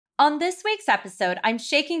On this week's episode, I'm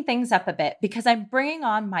shaking things up a bit because I'm bringing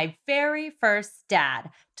on my very first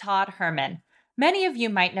dad, Todd Herman. Many of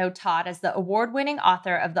you might know Todd as the award-winning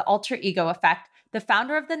author of The Alter Ego Effect, the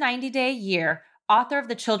founder of the 90-Day Year, author of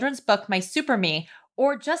the children's book My Super Me,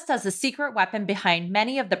 or just as a secret weapon behind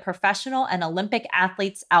many of the professional and Olympic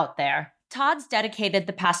athletes out there. Todd's dedicated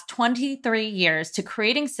the past 23 years to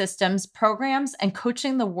creating systems, programs, and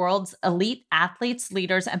coaching the world's elite athletes,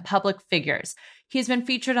 leaders, and public figures. He's been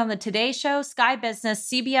featured on the Today Show, Sky Business,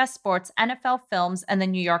 CBS Sports, NFL Films, and the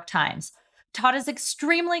New York Times. Todd is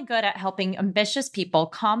extremely good at helping ambitious people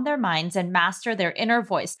calm their minds and master their inner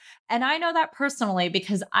voice. And I know that personally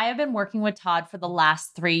because I have been working with Todd for the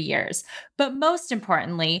last 3 years. But most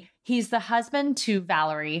importantly, he's the husband to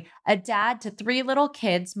Valerie, a dad to 3 little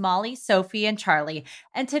kids, Molly, Sophie, and Charlie.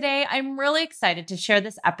 And today I'm really excited to share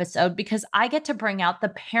this episode because I get to bring out the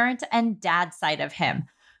parent and dad side of him.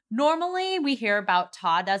 Normally, we hear about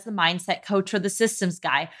Todd as the mindset coach or the systems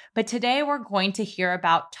guy, but today we're going to hear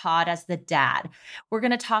about Todd as the dad. We're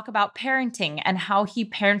going to talk about parenting and how he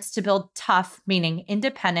parents to build tough, meaning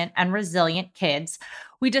independent and resilient kids.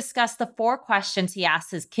 We discuss the 4 questions he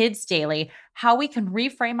asks his kids daily, how we can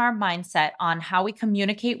reframe our mindset on how we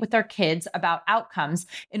communicate with our kids about outcomes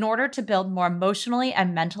in order to build more emotionally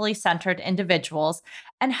and mentally centered individuals,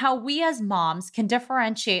 and how we as moms can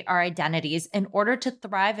differentiate our identities in order to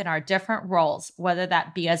thrive in our different roles, whether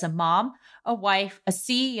that be as a mom, a wife, a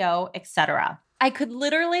CEO, etc. I could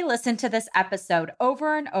literally listen to this episode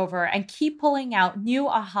over and over and keep pulling out new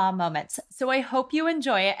aha moments, so I hope you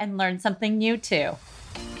enjoy it and learn something new too.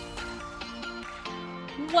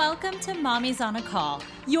 Welcome to Mommy's on a Call,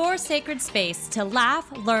 your sacred space to laugh,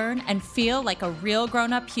 learn, and feel like a real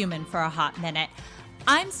grown-up human for a hot minute.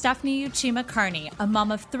 I'm Stephanie Uchima Carney, a mom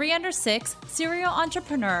of 3 under 6, serial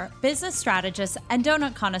entrepreneur, business strategist, and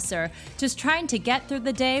donut connoisseur, just trying to get through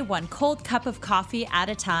the day one cold cup of coffee at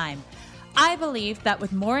a time. I believe that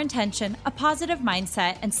with more intention, a positive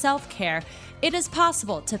mindset, and self-care, it is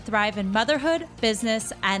possible to thrive in motherhood,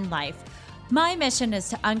 business, and life. My mission is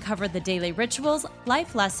to uncover the daily rituals,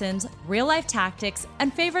 life lessons, real-life tactics,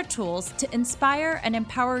 and favorite tools to inspire and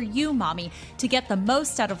empower you, mommy, to get the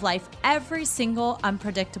most out of life every single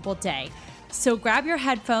unpredictable day. So grab your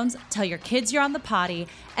headphones, tell your kids you're on the potty,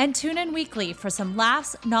 and tune in weekly for some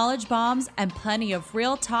laughs, knowledge bombs, and plenty of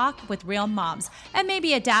real talk with real moms, and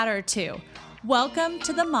maybe a dad or two. Welcome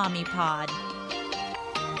to the Mommy Pod.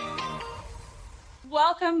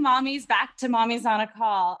 Welcome, mommies, back to Mommy's on a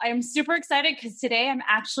Call. I'm super excited because today I'm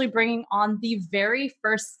actually bringing on the very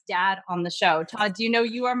first dad on the show. Todd, do you know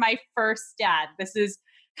you are my first dad? This is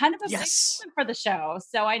kind of a big moment for the show.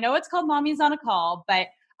 So I know it's called Mommy's on a Call, but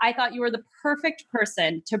I thought you were the perfect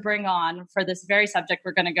person to bring on for this very subject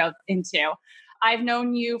we're going to go into. I've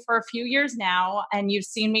known you for a few years now, and you've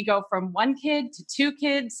seen me go from 1 kid to 2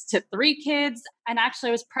 kids to 3 kids. And actually,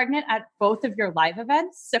 I was pregnant at both of your live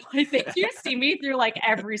events. So I think you've seen me through like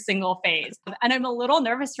every single phase. And I'm a little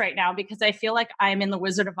nervous right now because I feel like I'm in the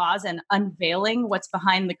Wizard of Oz and unveiling what's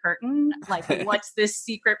behind the curtain. Like, what's this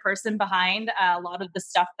secret person behind a lot of the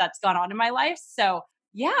stuff that's gone on in my life? So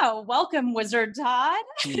yeah, welcome, Wizard Todd.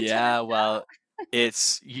 Yeah, well,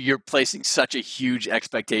 you're placing such a huge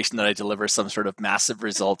expectation that I deliver some sort of massive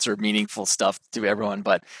results or meaningful stuff to everyone.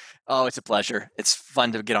 But it's a pleasure. It's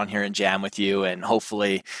fun to get on here and jam with you and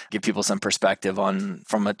hopefully give people some perspective on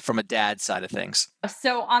from a dad side of things.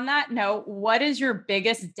 So on that note, what is your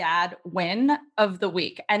biggest dad win of the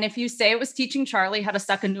week? And if you say it was teaching Charlie how to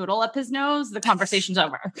suck a noodle up his nose, the conversation's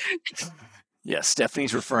over. Yeah,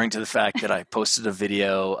 Stephanie's referring to the fact that I posted a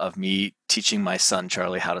video of me teaching my son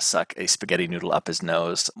Charlie how to suck a spaghetti noodle up his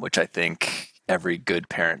nose, which I think every good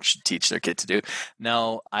parent should teach their kid to do.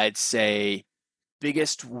 No, I'd say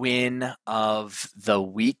biggest win of the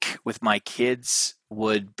week with my kids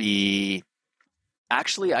would be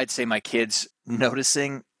actually, I'd say my kids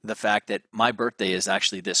noticing the fact that my birthday is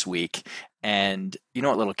actually this week. And you know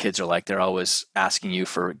what little kids are like. They're always asking you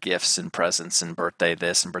for gifts and presents and birthday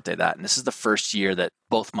this and birthday that. And this is the first year that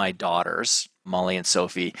both my daughters, Molly and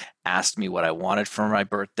Sophie, asked me what I wanted for my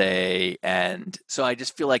birthday. And so I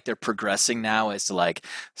just feel like they're progressing now as to like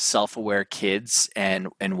self-aware kids and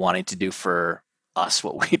wanting to do for us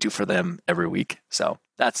what we do for them every week. So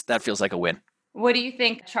that feels like a win. What do you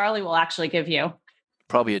think Charlie will actually give you?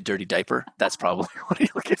 Probably a dirty diaper. That's probably what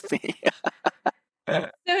he'll give me.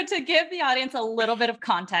 So to give the audience a little bit of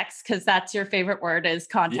context, because that's your favorite word is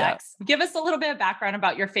context, Give us a little bit of background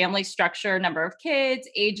about your family structure, number of kids,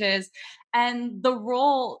 ages, and the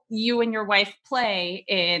role you and your wife play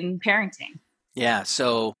in parenting. Yeah.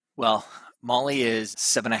 So, well, Molly is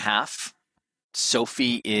 7.5.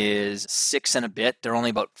 Sophie is 6 and a bit. They're only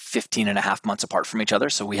about 15 and a half months apart from each other.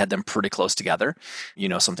 So we had them pretty close together. You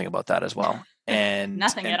know something about that as well. And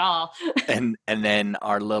Nothing at all. and then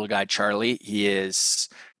our little guy, Charlie, he is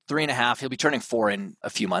 3.5. He'll be turning 4 in a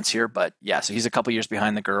few months here. But yeah, so he's a couple years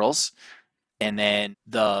behind the girls. And then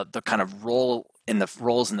the kind of roles in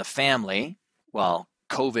the family, well,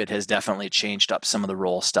 COVID has definitely changed up some of the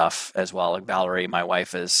role stuff as well. Like Valerie, my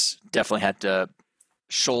wife, has definitely had to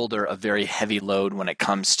shoulder a very heavy load when it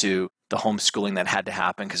comes to the homeschooling that had to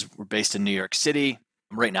happen because we're based in New York City.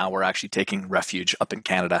 Right now, we're actually taking refuge up in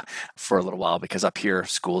Canada for a little while because up here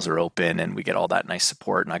schools are open and we get all that nice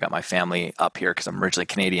support. And I got my family up here because I'm originally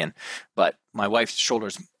Canadian. But my wife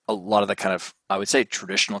shoulders a lot of the kind of, I would say,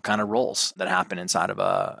 traditional kind of roles that happen inside of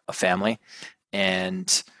a family.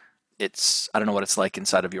 And I don't know what it's like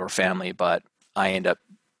inside of your family, but I end up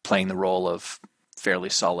playing the role of fairly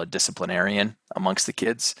solid disciplinarian amongst the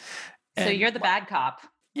kids. So you're the bad cop.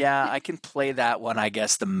 Yeah, I can play that one, I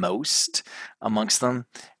guess, the most amongst them.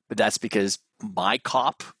 But that's because my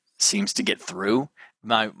cop seems to get through.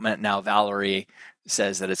 Now, Valerie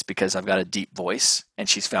says that it's because I've got a deep voice, and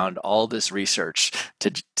she's found all this research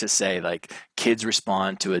to say, like, kids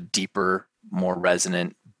respond to a deeper, more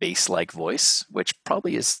resonant, bass-like voice, which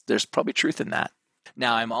there's probably truth in that.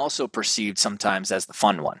 Now, I'm also perceived sometimes as the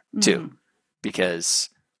fun one, too, because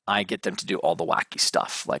I get them to do all the wacky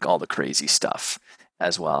stuff, like all the crazy stuff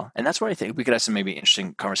as well. And that's where I think we could have some maybe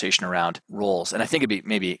interesting conversation around roles. And I think it'd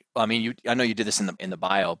be I know you did this in the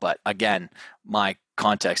bio, but again, my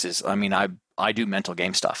context is, I do mental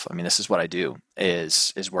game stuff. I mean, this is what I do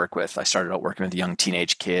is work with. I started out working with young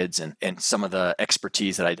teenage kids, and some of the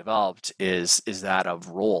expertise that I developed is that of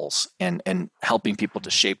roles and helping people to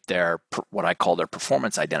shape what I call their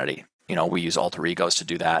performance identity. You know, we use alter egos to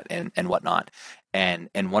do that and whatnot. And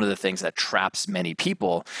one of the things that traps many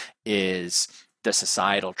people is the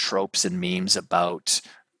societal tropes and memes about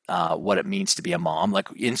what it means to be a mom. Like,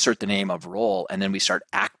 insert the name of role, and then we start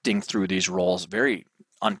acting through these roles very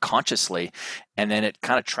unconsciously, and then it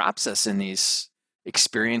kind of traps us in these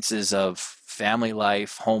experiences of family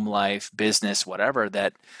life, home life, business, whatever,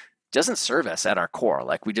 that doesn't serve us at our core.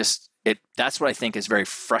 Like, that's what I think is very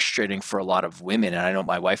frustrating for a lot of women. And I know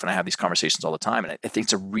my wife and I have these conversations all the time, and I think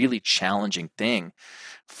it's a really challenging thing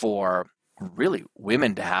for really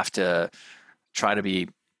women to have to try to be,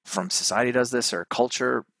 from society does this or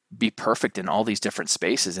culture, be perfect in all these different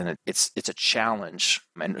spaces. And it's a challenge,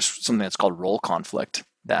 and there's something that's called role conflict.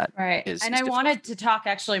 That right. is I wanted to talk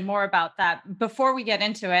actually more about that before we get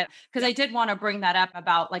into it, because I did want to bring that up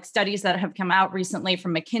about like studies that have come out recently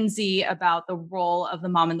from McKinsey about the role of the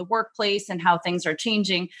mom in the workplace and how things are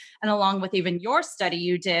changing. And along with even your study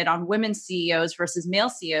you did on women CEOs versus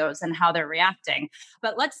male CEOs and how they're reacting.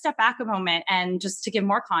 But let's step back a moment. And just to give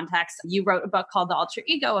more context, you wrote a book called The Alter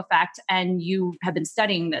Ego Effect, and you have been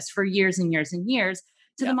studying this for years and years and years.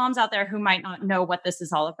 To the moms out there who might not know what this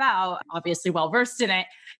is all about, obviously well-versed in it,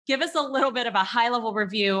 give us a little bit of a high-level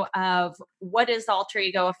review of what is the alter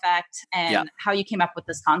ego effect and how you came up with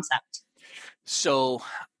this concept. So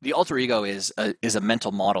the alter ego is a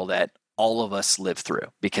mental model that all of us live through,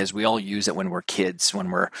 because we all use it when we're kids,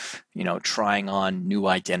 when we're, trying on new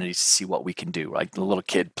identities to see what we can do. Like the little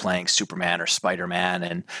kid playing Superman or Spider-Man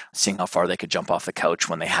and seeing how far they could jump off the couch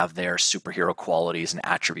when they have their superhero qualities and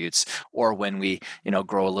attributes. Or when we,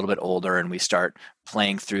 grow a little bit older and we start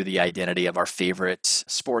playing through the identity of our favorite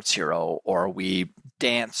sports hero, or we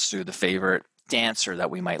dance through the favorite dancer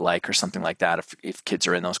that we might like, or something like that, if kids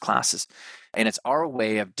are in those classes. And it's our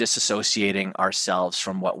way of disassociating ourselves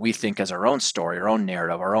from what we think is our own story, our own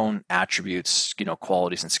narrative, our own attributes,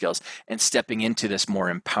 qualities and skills, and stepping into this more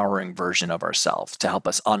empowering version of ourselves to help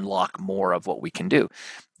us unlock more of what we can do.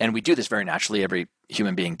 And we do this very naturally. Every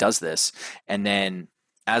human being does this. And then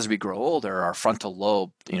as we grow older, our frontal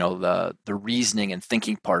lobe, the reasoning and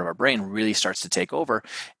thinking part of our brain really starts to take over.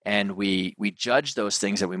 And we judge those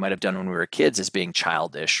things that we might have done when we were kids as being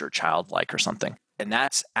childish or childlike or something. And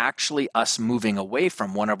that's actually us moving away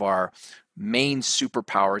from one of our main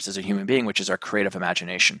superpowers as a human being, which is our creative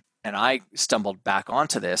imagination. And I stumbled back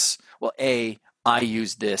onto this. Well, I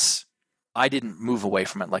used this. I didn't move away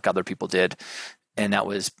from it like other people did. And that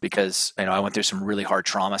was because, I went through some really hard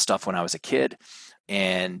trauma stuff when I was a kid.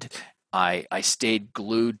 And I stayed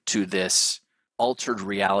glued to this altered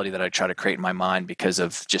reality that I try to create in my mind because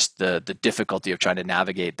of just the difficulty of trying to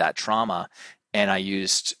navigate that trauma. And I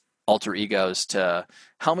used alter egos to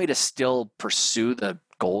help me to still pursue the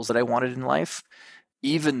goals that I wanted in life,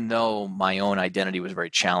 even though my own identity was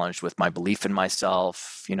very challenged with my belief in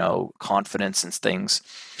myself, confidence and things.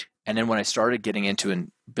 And then when I started getting into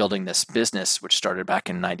and building this business, which started back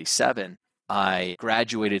in 97, I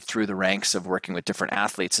graduated through the ranks of working with different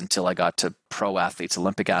athletes until I got to pro athletes,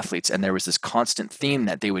 Olympic athletes. And there was this constant theme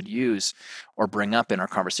that they would use or bring up in our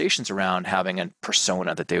conversations around having a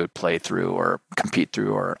persona that they would play through or compete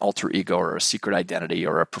through, or an alter ego or a secret identity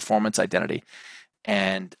or a performance identity.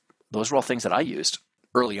 And those were all things that I used.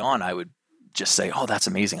 Early on, I would just say, oh, that's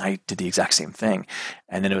amazing. I did the exact same thing.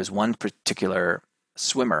 And then it was one particular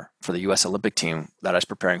swimmer for the U.S. Olympic team that I was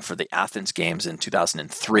preparing for the Athens Games in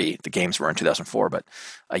 2003. The games were in 2004, but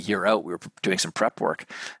a year out, we were doing some prep work.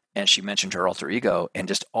 And she mentioned her alter ego, and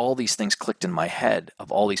just all these things clicked in my head of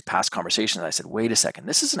all these past conversations. I said, wait a second,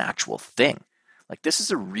 this is an actual thing. Like, this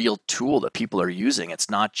is a real tool that people are using. It's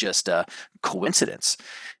not just a coincidence.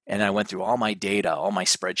 And I went through all my data, all my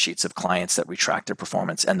spreadsheets of clients that we tracked their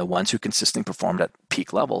performance, and the ones who consistently performed at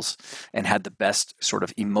peak levels and had the best sort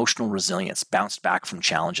of emotional resilience, bounced back from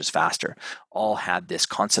challenges faster, all had this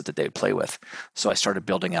concept that they would play with. So I started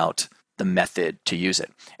building out the method to use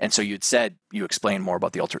it. And so you explained more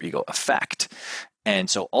about the alter ego effect. And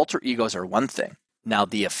so alter egos are one thing. Now,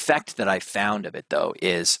 the effect that I found of it, though,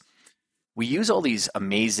 is we use all these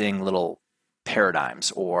amazing little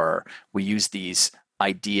paradigms, or we use these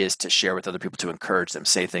ideas to share with other people to encourage them.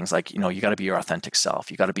 Say things like, you got to be your authentic self.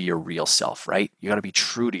 You got to be your real self, right? You got to be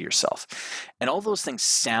true to yourself. And all those things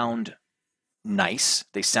sound nice.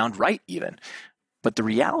 They sound right even. But the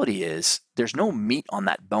reality is there's no meat on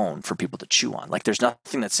that bone for people to chew on. Like, there's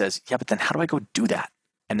nothing that says, yeah, but then how do I go do that?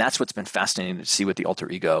 And that's what's been fascinating to see with the alter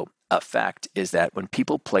ego effect, is that when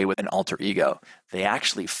people play with an alter ego, they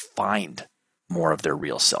actually find more of their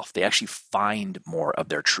real self. They actually find more of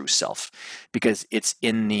their true self, because it's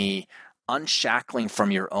in the unshackling from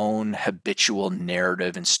your own habitual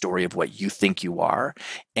narrative and story of what you think you are,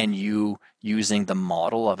 and you using the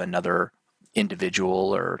model of another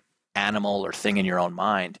individual or animal or thing in your own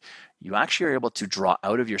mind, you actually are able to draw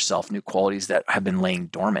out of yourself new qualities that have been laying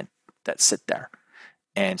dormant, that sit there.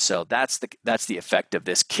 And so that's the effect of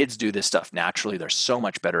this. Kids do this stuff naturally. They're so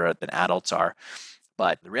much better at it than adults are.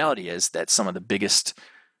 But the reality is that some of the biggest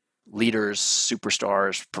leaders,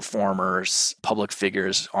 superstars, performers, public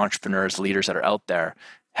figures, entrepreneurs, leaders that are out there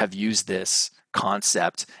have used this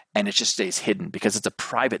concept, and it just stays hidden because it's a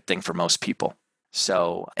private thing for most people.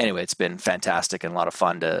 So anyway, it's been fantastic and a lot of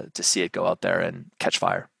fun to see it go out there and catch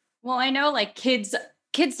fire. Well, I know like kids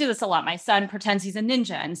do this a lot. My son pretends he's a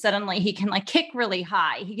ninja, and suddenly he can like kick really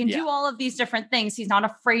high. He can do all of these different things. He's not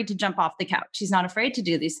afraid to jump off the couch. He's not afraid to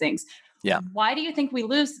do these things. Yeah. Why do you think we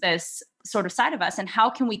lose this sort of side of us? And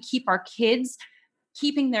how can we keep our kids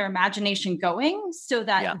keeping their imagination going so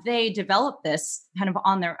that they develop this kind of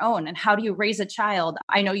on their own? And how do you raise a child?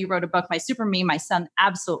 I know you wrote a book, My Super Me. My son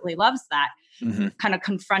absolutely loves that, kind of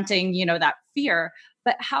confronting, that fear.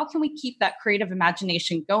 But how can we keep that creative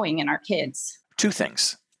imagination going in our kids? Two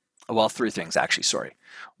things. Well, three things, actually. Sorry.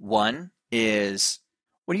 One is,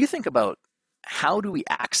 when you think about how do we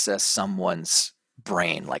access someone's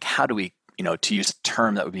brain, like how do we, to use a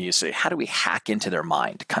term that would be used today, how do we hack into their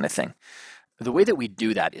mind kind of thing? The way that we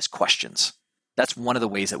do that is questions. That's one of the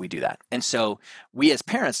ways that we do that. And so we as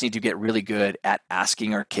parents need to get really good at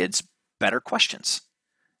asking our kids better questions.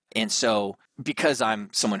 And so because I'm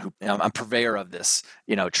someone who, I'm a purveyor of this,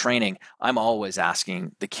 training, I'm always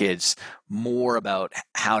asking the kids more about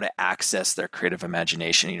how to access their creative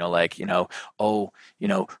imagination, who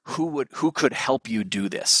could help you do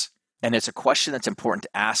this? And it's a question that's important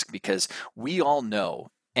to ask, because we all know,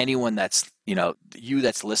 anyone that's, you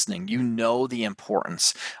that's listening, the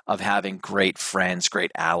importance of having great friends,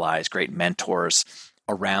 great allies, great mentors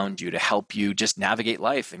around you to help you just navigate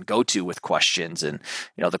life and go to with questions. And,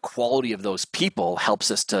 the quality of those people helps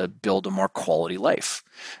us to build a more quality life.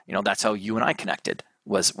 That's how you and I connected,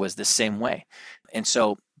 was the same way. And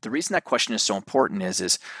so the reason that question is so important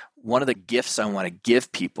is one of the gifts I want to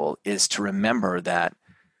give people is to remember that,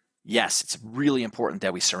 yes, it's really important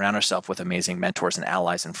that we surround ourselves with amazing mentors and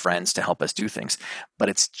allies and friends to help us do things. But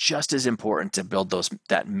it's just as important to build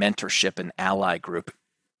that mentorship and ally group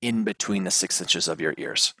in between the 6 inches of your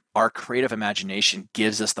ears. Our creative imagination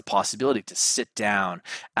gives us the possibility to sit down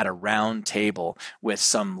at a round table with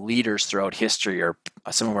some leaders throughout history or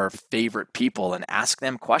some of our favorite people and ask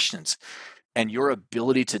them questions. And your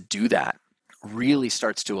ability to do that really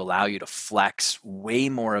starts to allow you to flex way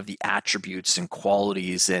more of the attributes and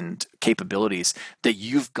qualities and capabilities that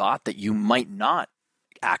you've got that you might not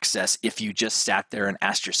access if you just sat there and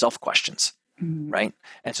asked yourself questions. Right.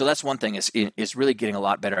 And so that's one thing is really getting a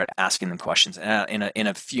lot better at asking them questions. And in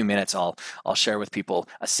a few minutes, I'll share with people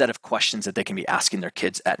a set of questions that they can be asking their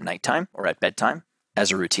kids at nighttime or at bedtime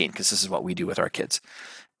as a routine, because this is what we do with our kids.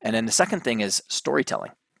 And then the second thing is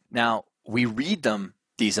storytelling. Now, we read them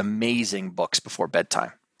these amazing books before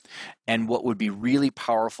bedtime. And what would be really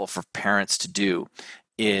powerful for parents to do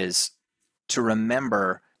is to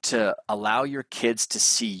remember to allow your kids to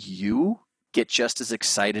see you get just as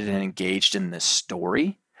excited and engaged in this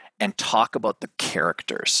story and talk about the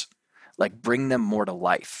characters. Like bring them more to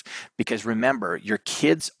life. Because remember, your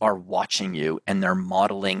kids are watching you and they're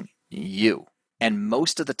modeling you. And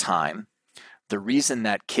most of the time, the reason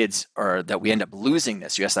that that we end up losing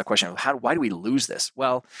this, you asked that question, why do we lose this?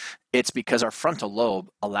 Well, it's because our frontal lobe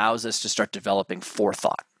allows us to start developing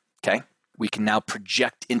forethought, okay? We can now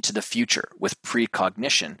project into the future with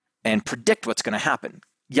precognition and predict what's going to happen.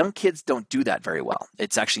 Young kids don't do that very well.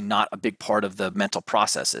 It's actually not a big part of the mental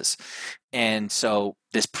processes. And so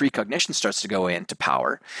this precognition starts to go into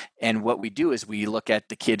power. And what we do is we look at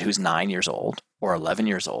the kid who's 9 years old or 11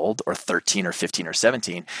 years old or 13 or 15 or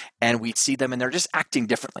 17, and we see them and they're just acting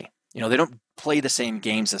differently. They don't play the same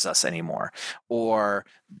games as us anymore. Or,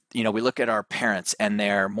 we look at our parents and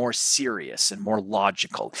they're more serious and more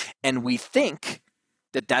logical. And we think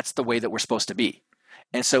that that's the way that we're supposed to be.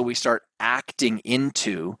 And so we start acting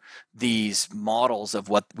into these models of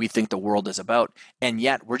what we think the world is about. And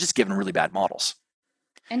yet we're just given really bad models.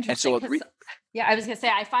 Interesting. And so I was going to say,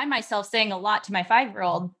 I find myself saying a lot to my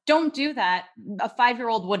 5-year-old, don't do that. A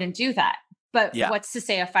 5-year-old wouldn't do that. But what's to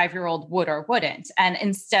say a 5-year-old would or wouldn't? And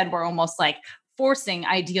instead, we're almost like forcing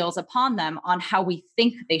ideals upon them on how we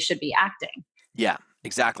think they should be acting. Yeah,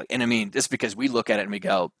 exactly. And I mean, just because we look at it and we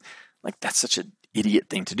go, like, that's such an idiot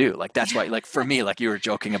thing to do. Like, that's why, like, for me, like you were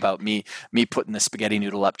joking about me putting the spaghetti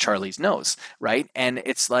noodle up Charlie's nose, right? And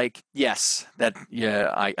it's like, yes,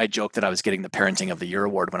 I joked that I was getting the Parenting of the Year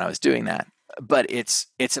award when I was doing that. But it's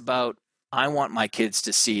about, I want my kids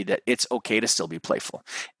to see that it's okay to still be playful.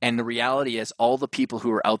 And the reality is all the people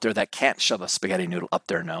who are out there that can't shove a spaghetti noodle up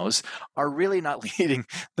their nose are really not leading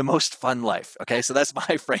the most fun life. Okay. So that's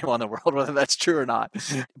my frame on the world, whether that's true or not.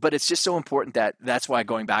 But it's just so important that's why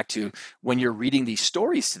going back to when you're reading these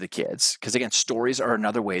stories to the kids, because again, stories are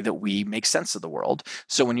another way that we make sense of the world.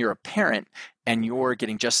 So when you're a parent and you're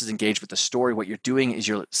getting just as engaged with the story, what you're doing is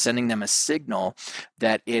you're sending them a signal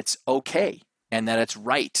that it's okay. And that it's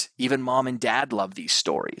right. Even mom and dad love these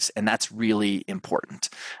stories. And that's really important.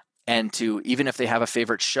 And to, even if they have a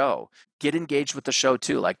favorite show, get engaged with the show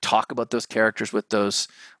too. Like talk about those characters with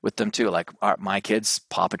them too. Like my kids,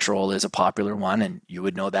 Paw Patrol is a popular one, and you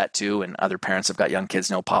would know that too. And other parents have got young kids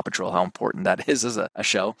know Paw Patrol, how important that is as a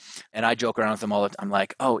show. And I joke around with them all the time. I'm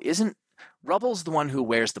like, oh, isn't Rubble's the one who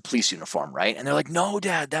wears the police uniform, right? And they're like, no,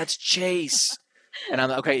 Dad, that's Chase. And I'm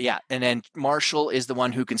like, okay, yeah. And then Marshall is the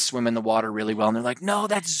one who can swim in the water really well. And they're like, no,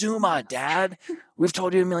 that's Zuma, Dad. We've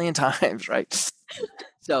told you a million times, right?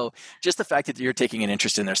 So just the fact that you're taking an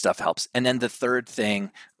interest in their stuff helps. And then the third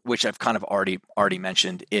thing, which I've kind of already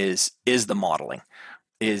mentioned, is the modeling,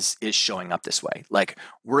 is showing up this way. Like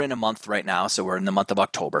we're in a month right now, so we're in the month of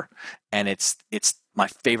October, and it's my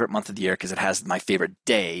favorite month of the year because it has my favorite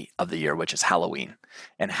day of the year, which is Halloween.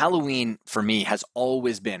 And Halloween for me has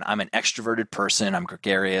always been, I'm an extroverted person, I'm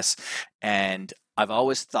gregarious, and I've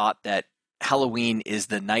always thought that Halloween is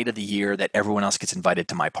the night of the year that everyone else gets invited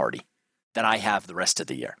to my party that I have the rest of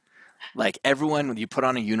the year. Like everyone, when you put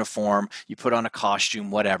on a uniform, you put on a costume,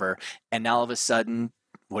 whatever, and now all of a sudden,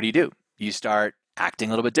 what do? You start acting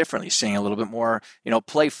a little bit differently, saying a little bit more,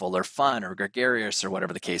 playful or fun or gregarious or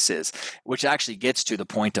whatever the case is, which actually gets to the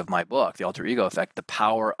point of my book, The Alter Ego Effect, the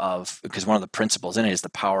power of, because one of the principles in it is the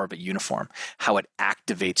power of a uniform, how it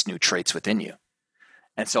activates new traits within you.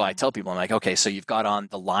 And so I tell people, I'm like, okay, so you've got on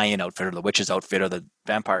the lion outfit or the witch's outfit or the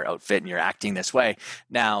vampire outfit and you're acting this way.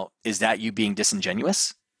 Now, is that you being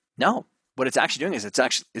disingenuous? No. What it's actually doing is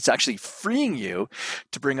it's actually freeing you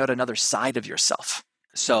to bring out another side of yourself.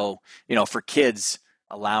 So, for kids,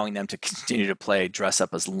 allowing them to continue to play dress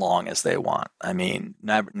up as long as they want. I mean,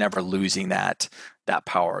 never losing that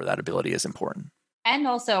power, that ability is important. And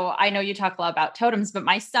also, I know you talk a lot about totems, but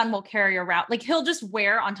my son will carry around, like he'll just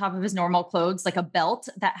wear on top of his normal clothes, like a belt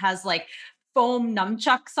that has like foam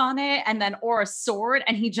nunchucks on it or a sword.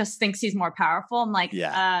 And he just thinks he's more powerful. I'm like,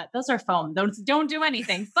 those are foam. Don't do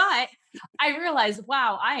anything. But I realized,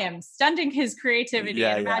 wow, I am stunting his creativity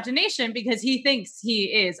and imagination because he thinks he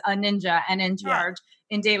is a ninja and in charge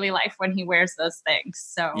in daily life when he wears those things.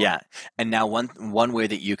 So and now one way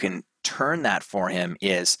that you can turn that for him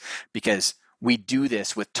is because we do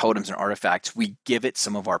this with totems and artifacts. We give it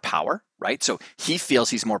some of our power, right? So he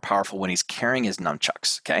feels he's more powerful when he's carrying his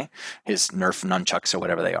nunchucks, okay? His Nerf nunchucks or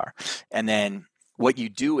whatever they are. And then what you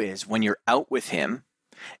do is when you're out with him,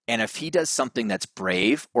 and if he does something that's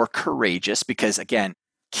brave or courageous, because again,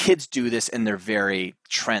 kids do this and they're very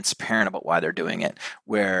transparent about why they're doing it,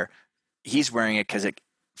 where he's wearing it because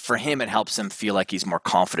for him, it helps him feel like he's more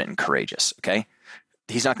confident and courageous. Okay.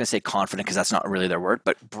 He's not going to say confident because that's not really their word,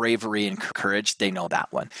 but bravery and courage, they know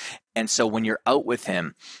that one. And so when you're out with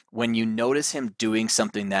him, when you notice him doing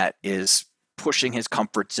something that is pushing his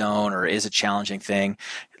comfort zone or is a challenging thing,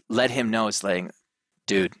 let him know it's like,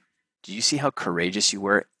 dude, do you see how courageous you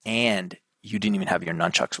were? And you didn't even have your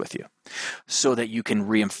nunchucks with you, so that you can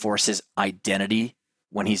reinforce his identity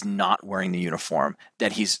when he's not wearing the uniform,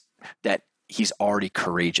 that he's already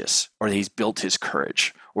courageous, or that he's built his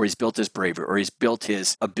courage, or he's built his bravery, or he's built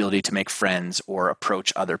his ability to make friends or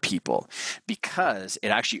approach other people, because it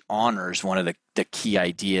actually honors one of the key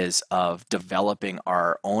ideas of developing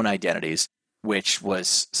our own identities, which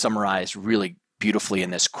was summarized really beautifully in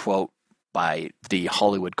this quote by the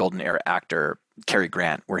Hollywood Golden Era actor Cary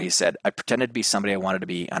Grant, where he said, "I pretended to be somebody I wanted to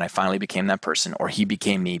be, and I finally became that person, or he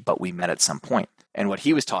became me, but we met at some point." And what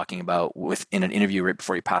he was talking about in an interview right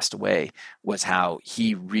before he passed away was how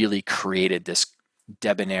he really created this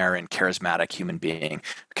debonair and charismatic human being,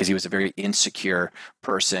 because he was a very insecure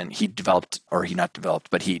person. He battled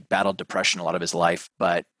depression a lot of his life,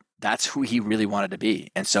 but that's who he really wanted to be.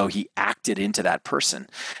 And so he acted into that person.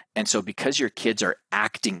 And so because your kids are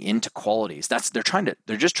acting into qualities, they're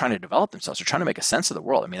just trying to develop themselves. They're trying to make a sense of the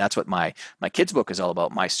world. I mean, that's what my kids' book is all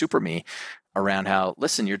about, My Super Me, around how,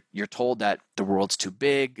 listen, you're told that the world's too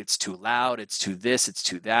big, it's too loud, it's too this, it's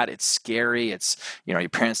too that, it's scary. It's, your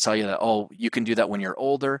parents tell you that, oh, you can do that when you're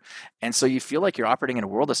older. And so you feel like you're operating in a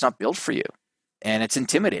world that's not built for you. And it's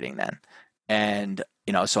intimidating then. And,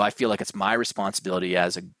 so I feel like it's my responsibility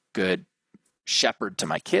as a good shepherd to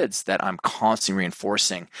my kids that I'm constantly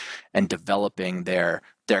reinforcing and developing their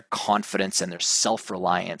confidence and their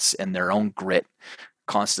self-reliance and their own grit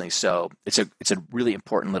constantly. So it's a really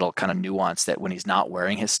important little kind of nuance that when he's not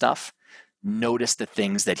wearing his stuff, notice the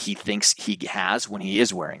things that he thinks he has when he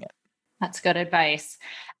is wearing it. That's good advice.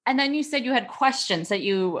 And then you said you had questions that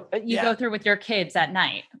you go through with your kids at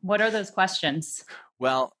night. What are those questions?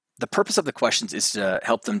 Well, the purpose of the questions is to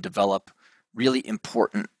help them develop really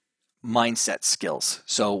important mindset skills.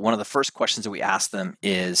 So one of the first questions that we ask them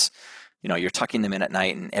is, you're tucking them in at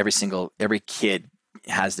night, and every kid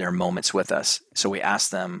has their moments with us. So we ask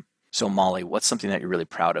them, so Molly, what's something that you're really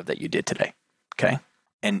proud of that you did today? Okay.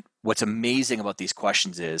 And what's amazing about these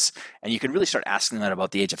questions is, and you can really start asking them that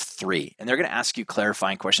about the age of 3, and they're going to ask you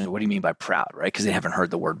clarifying questions. What do you mean by proud, right? Because they haven't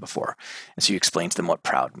heard the word before. And so you explain to them what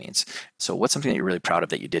proud means. So what's something that you're really proud of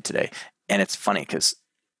that you did today? And it's funny because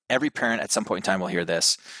every parent at some point in time will hear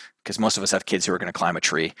this, because most of us have kids who are going to climb a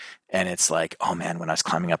tree, and it's like, oh man, when I was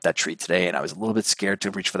climbing up that tree today and I was a little bit scared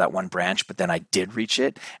to reach for that one branch, but then I did reach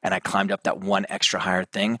it and I climbed up that one extra higher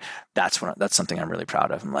thing. That's something I'm really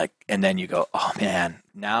proud of. I'm like, and then you go, oh man,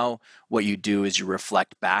 now what you do is you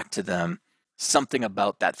reflect back to them something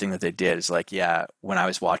about that thing that they did. Is like, yeah, when I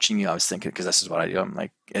was watching you, I was thinking, because this is what I do. I'm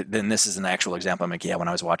like, then this is an actual example. I'm like, yeah, when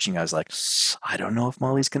I was watching you, I was like, I don't know if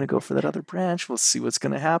Molly's going to go for that other branch. We'll see what's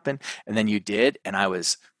going to happen. And then you did. And I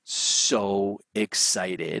was so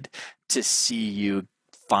excited to see you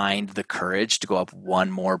find the courage to go up one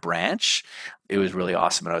more branch. It was really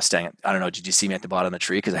awesome. And I was staying, I don't know, did you see me at the bottom of the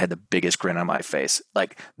tree? Because I had the biggest grin on my face.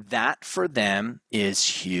 Like, that for them is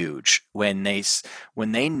huge when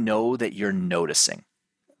they know that you're noticing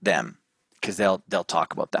them, because they'll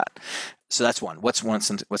talk about that. So that's one. What's one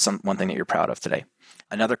thing that you're proud of today?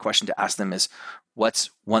 Another question to ask them is, what's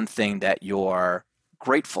one thing that you're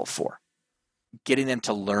grateful for? Getting them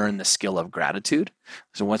to learn the skill of gratitude.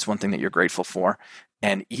 So what's one thing that you're grateful for?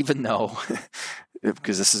 And even though,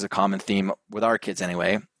 because this is a common theme with our kids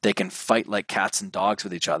anyway, they can fight like cats and dogs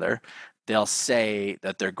with each other. They'll say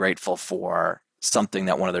that they're grateful for something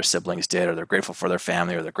that one of their siblings did, or they're grateful for their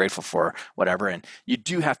family, or they're grateful for whatever. And you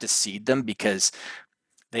do have to seed them, because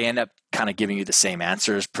they end up kind of giving you the same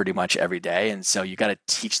answers pretty much every day. And so you got to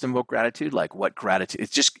teach them about gratitude, like what gratitude,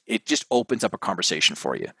 it just opens up a conversation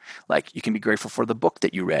for you. Like, you can be grateful for the book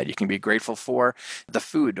that you read. You can be grateful for the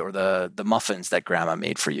food or the muffins that grandma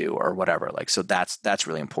made for you or whatever. Like, so that's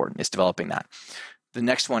really important, is developing that. The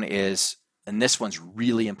next one is, and this one's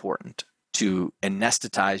really important to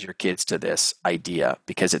anesthetize your kids to this idea,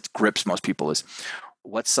 because it grips most people, is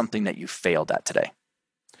what's something that you failed at today?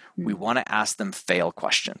 We want to ask them fail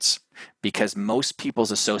questions, because most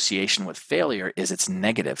people's association with failure is it's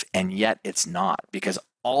negative, and yet it's not, because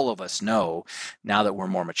all of us know, now that we're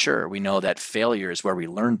more mature, we know that failure is where we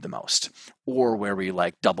learned the most, or where we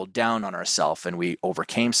doubled down on ourselves and we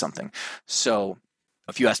overcame something. So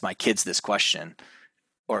if you ask my kids this question,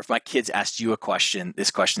 or if my kids asked you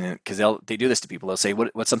this question, because they do this to people, they'll say,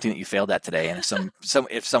 what's something that you failed at today? And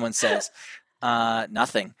if someone says,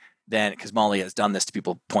 nothing, then, because Molly has done this to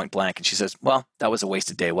people point blank, and she says, well, that was a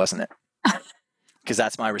wasted day, wasn't it? Because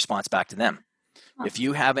that's my response back to them. If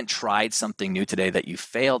you haven't tried something new today that you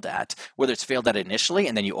failed at, whether it's failed at it initially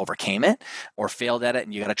and then you overcame it, or failed at it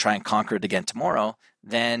and you got to try and conquer it again tomorrow,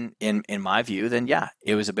 then in my view, then yeah,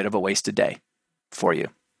 it was a bit of a wasted day for you.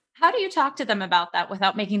 How do you talk to them about that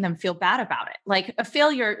without making them feel bad about it? Like a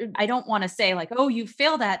failure, I don't want to say like, oh, you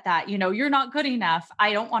failed at that, you're not good enough.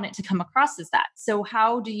 I don't want it to come across as that. So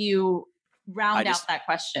how do you round out that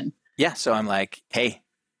question? Yeah. So I'm like, hey,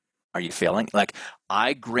 are you failing? Like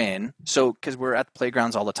I grin. So, cause we're at the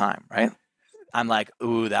playgrounds all the time, right? I'm like,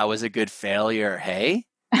 ooh, that was a good failure. Hey,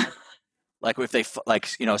 like if they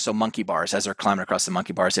so monkey bars, as they're climbing across the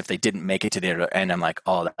monkey bars, if they didn't make it to the other end, I'm like,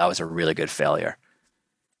 oh, that was a really good failure.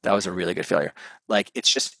 That was a really good failure. Like,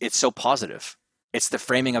 it's so positive. It's the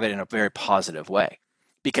framing of it in a very positive way,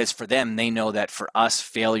 because for them, they know that for us,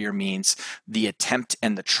 failure means the attempt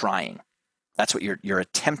and the trying. That's what you're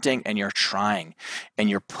attempting and you're trying and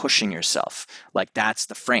you're pushing yourself. Like that's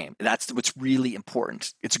the frame. That's what's really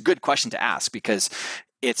important. It's a good question to ask, because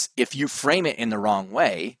if you frame it in the wrong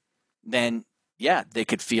way, then yeah, they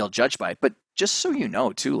could feel judged by it. But just so you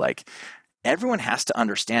know too, like everyone has to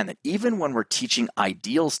understand that even when we're teaching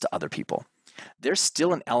ideals to other people, there's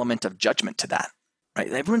still an element of judgment to that,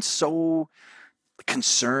 right? Everyone's so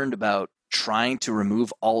concerned about trying to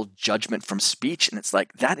remove all judgment from speech. And it's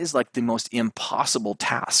like, that is like the most impossible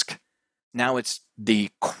task. Now it's the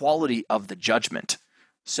quality of the judgment.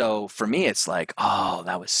 So for me, it's like, oh,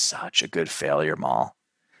 that was such a good failure, Mal.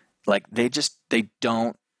 Like they just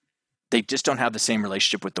don't have the same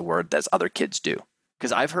relationship with the word as other kids do.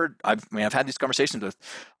 Because I've had these conversations with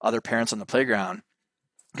other parents on the playground.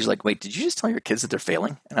 He's like, wait, did you just tell your kids that they're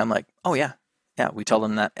failing? And I'm like, oh yeah. Yeah, we tell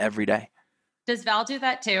them that every day. Does Val do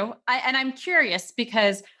that too? I'm curious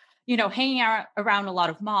because, hanging around a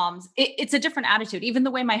lot of moms, it's a different attitude. Even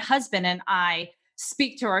the way my husband and I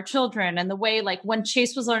speak to our children, and the way, like when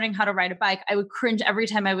Chase was learning how to ride a bike, I would cringe every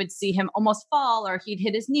time I would see him almost fall or he'd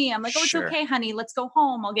hit his knee. I'm like, oh, Sure. It's okay, honey. Let's go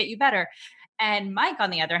home. I'll get you better. And Mike,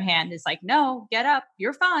 on the other hand, is like, no, get up.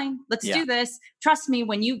 You're fine. Let's do this. Trust me,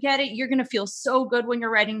 when you get it, you're going to feel so good when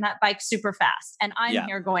you're riding that bike super fast. And I'm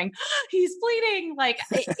here going, he's bleeding. Like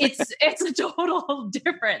it's a total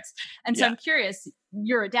difference. And so I'm curious,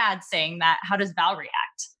 you're a dad saying that. How does Val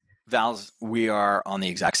react? We are on the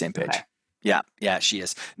exact same page. Okay. Yeah, she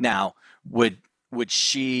is. Now, would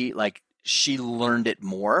she she learned it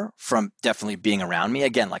more from definitely being around me.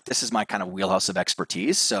 Again, like this is my kind of wheelhouse of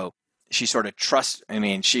expertise. So she sort of trusts, I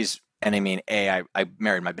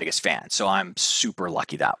married my biggest fan. So I'm super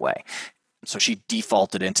lucky that way. So she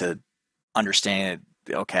defaulted into understanding,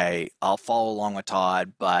 okay, I'll follow along with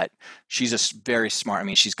Todd, but she's a very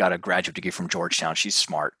smart. She's got a graduate degree from Georgetown. She's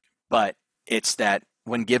smart, but it's that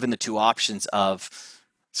when given the two options of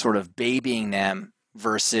sort of babying them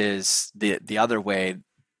versus the other way,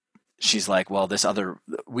 she's like, well,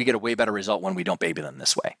 we get a way better result when we don't baby them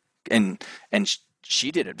this way. And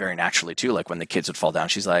she did it very naturally too. Like when the kids would fall down,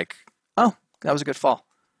 she's like, oh, that was a good fall.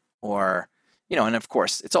 Or, and of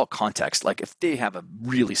course it's all context. Like if they have a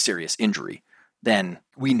really serious injury, then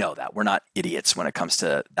we know that we're not idiots when it comes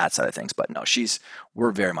to that side of things. But no,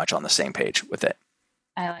 we're very much on the same page with it.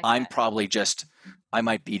 I'm probably I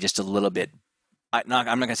might be just a little bit, I'm not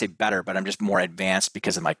going to say better, but I'm just more advanced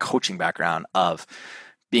because of my coaching background of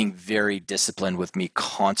being very disciplined with me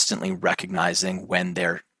constantly recognizing when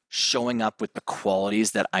they're showing up with the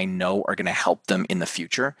qualities that I know are going to help them in the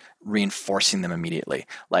future, reinforcing them immediately.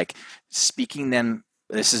 Like speaking them,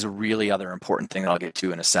 this is a really other important thing that I'll get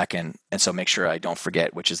to in a second. And so make sure I don't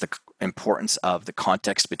forget, which is the importance of the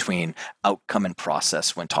context between outcome and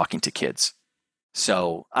process when talking to kids.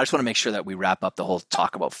 So I just want to make sure that we wrap up the whole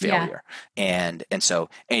talk about failure. Yeah. And so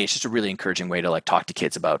it's just a really encouraging way to like talk to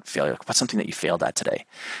kids about failure. Like, what's something that you failed at today?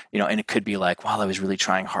 And it could be like, wow, I was really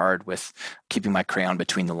trying hard with keeping my crayon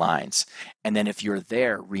between the lines. And then if you're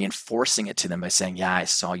there, reinforcing it to them by saying, yeah, I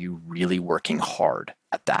saw you really working hard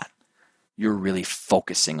at that. You're really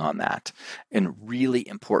focusing on that in really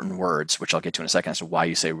important words, which I'll get to in a second as to why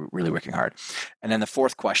you say really working hard. And then the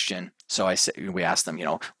fourth question, we ask them,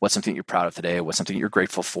 what's something you're proud of today? What's something you're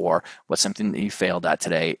grateful for? What's something that you failed at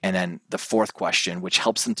today? And then the fourth question, which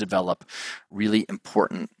helps them develop really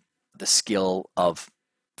important, the skill of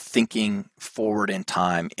thinking forward in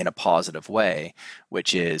time in a positive way,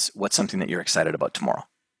 which is what's something that you're excited about tomorrow?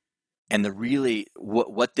 And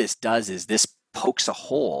what this does is this pokes a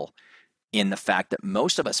hole in the fact that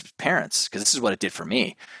most of us as parents, because this is what it did for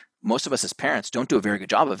me, most of us as parents don't do a very good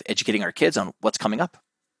job of educating our kids on what's coming up.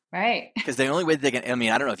 Right. Because the only way they can,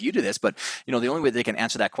 I don't know if you do this, but the only way they can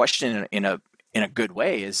answer that question in a in a good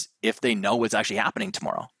way is if they know what's actually happening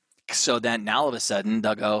tomorrow. So then now all of a sudden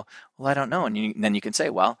they'll go, well, I don't know. And then you can say,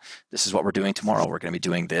 well, this is what we're doing tomorrow. We're going to be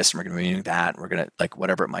doing this and we're going to be doing that. And we're going to, like,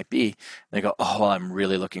 whatever it might be. And they go, oh, well, I'm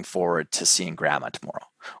really looking forward to seeing grandma tomorrow.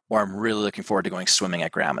 Or I'm really looking forward to going swimming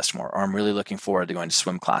at grandma's tomorrow. Or I'm really looking forward to going to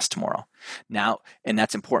swim class tomorrow. Now, and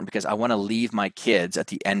that's important because I want to leave my kids at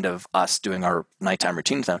the end of us doing our nighttime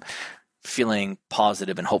routine with them feeling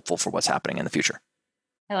positive and hopeful for what's happening in the future.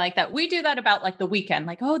 I like that. We do that about like the weekend,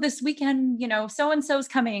 like, oh, this weekend, so-and-so's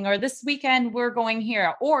coming, or this weekend we're going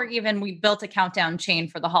here, or even we built a countdown chain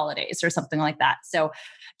for the holidays or something like that. So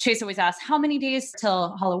Chase always asks, how many days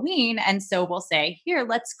till Halloween? And so we'll say, here,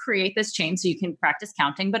 let's create this chain so you can practice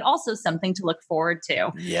counting, but also something to look forward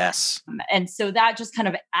to. Yes. And so that just kind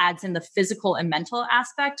of adds in the physical and mental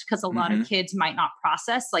aspect, because a lot of kids might not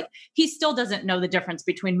process, like he still doesn't know the difference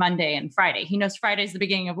between Monday and Friday. He knows Friday's the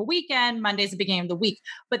beginning of a weekend, Monday's the beginning of the week,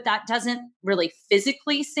 but that doesn't really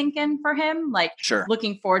physically sink in for him, like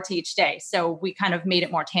looking forward to each day. So we kind of made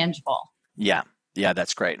it more tangible. Yeah. Yeah,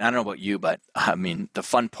 that's great. And I don't know about you, but I mean, the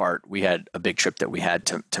fun part, we had a big trip that we had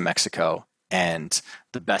to Mexico. And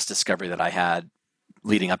the best discovery that I had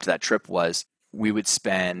leading up to that trip was we would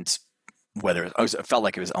spend, it felt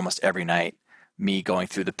like it was almost every night, me going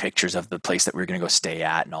through the pictures of the place that we were going to go stay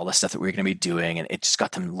at and all the stuff that we were going to be doing. And it just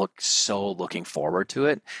got them looking forward to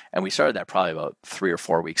it. And we started that probably about 3 or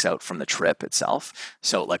 4 weeks out from the trip itself.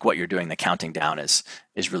 So like what you're doing, the counting down is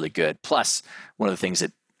really good. Plus, one of the things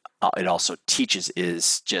that it also teaches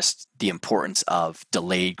is just the importance of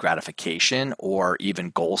delayed gratification or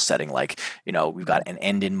even goal setting. Like, we've got an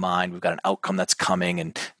end in mind, we've got an outcome that's coming,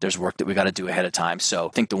 and there's work that we got to do ahead of time. So I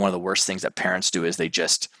think one of the worst things that parents do is the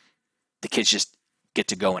kids just get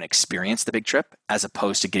to go and experience the big trip as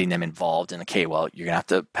opposed to getting them involved in, okay, well, you're going to have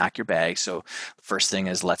to pack your bag. So the first thing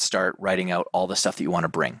is let's start writing out all the stuff that you want to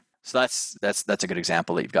bring. So that's a good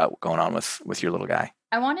example that you've got going on with your little guy.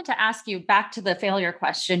 I wanted to ask you back to the failure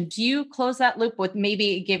question. Do you close that loop with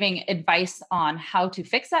maybe giving advice on how to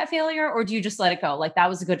fix that failure, or do you just let it go? Like, that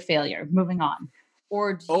was a good failure, moving on.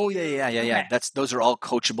 Or yeah. Those are all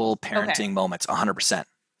coachable parenting moments. 100%.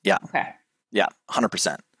 Yeah. Okay. Yeah.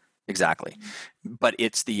 100%. Exactly. But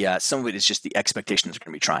it's some of it is just the expectation that they're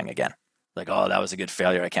going to be trying again. Like, oh, that was a good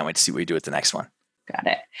failure. I can't wait to see what you do with the next one. Got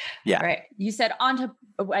it. Yeah. All right. You said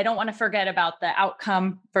I don't want to forget about the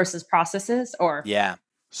outcome versus processes or. Yeah.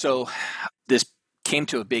 So this came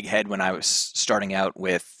to a big head when I was starting out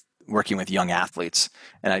with working with young athletes,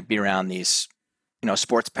 and I'd be around these,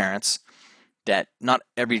 sports parents that not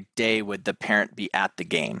every day would the parent be at the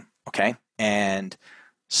game. Okay. And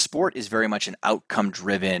sport is very much an outcome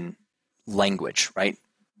driven language, right?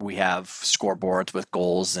 We have scoreboards with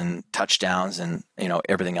goals and touchdowns and,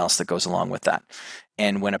 everything else that goes along with that.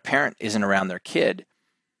 And when a parent isn't around their kid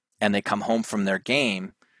and they come home from their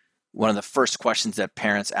game, one of the first questions that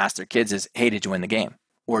parents ask their kids is, hey, did you win the game?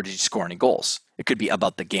 Or did you score any goals? It could be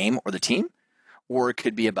about the game or the team, or it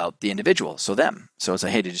could be about the individual, so them. So it's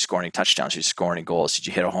like, hey, did you score any touchdowns? Did you score any goals? Did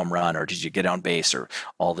you hit a home run? Or did you get on base? Or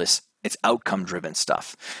all this. It's outcome-driven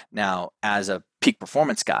stuff. Now, as a peak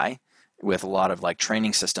performance guy with a lot of like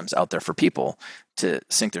training systems out there for people to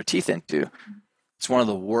sink their teeth into, it's one of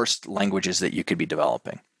the worst languages that you could be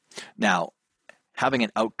developing. Now, having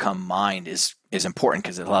an outcome mind is important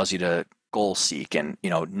because it allows you to goal seek and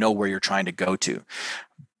know where you're trying to go to.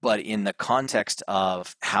 But in the context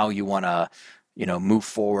of how you want to move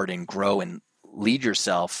forward and grow and lead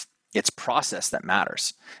yourself, it's process that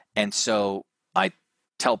matters. And so I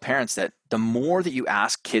tell parents that the more that you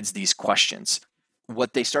ask kids these questions,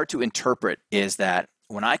 what they start to interpret is that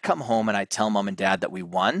when I come home and I tell mom and dad that we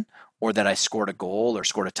won, or that I scored a goal or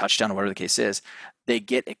scored a touchdown, or whatever the case is, they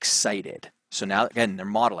get excited. So now, again, they're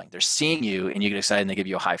modeling. They're seeing you and you get excited and they give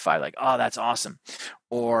you a high five like, oh, that's awesome.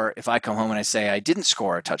 Or if I come home and I say I didn't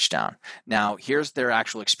score a touchdown, now here's their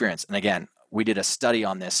actual experience. And again, we did a study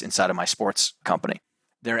on this inside of my sports company.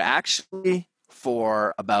 They're actually,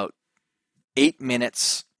 for about 8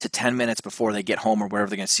 minutes to 10 minutes before they get home or wherever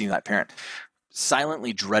they're going to see that parent,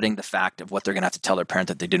 silently dreading the fact of what they're going to have to tell their parent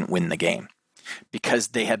that they didn't win the game, because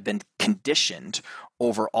they have been conditioned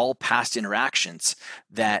over all past interactions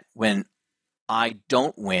that when I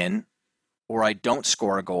don't win or I don't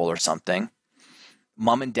score a goal or something,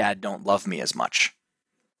 mom and dad don't love me as much.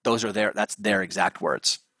 That's their exact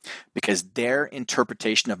words, because their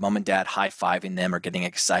interpretation of mom and dad high-fiving them or getting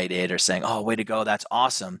excited or saying, oh, way to go, that's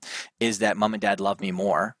awesome, is that mom and dad love me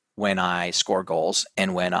more when I score goals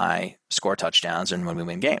and when I score touchdowns and when we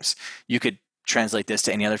win games. You could translate this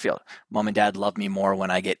to any other field. Mom and dad love me more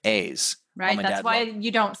when I get A's Right. Mom and That's dad why love.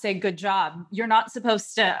 you don't say good job. You're not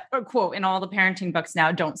supposed to, or quote in all the parenting books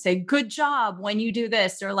now, don't say good job when you do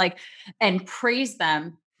this or like, and praise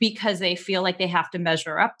them because they feel like they have to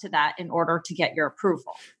measure up to that in order to get your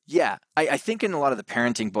approval. Yeah. I think in a lot of the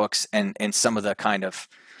parenting books and some of the kind of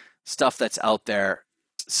stuff that's out there,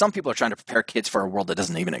 some people are trying to prepare kids for a world that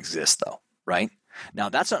doesn't even exist, though, right? Now,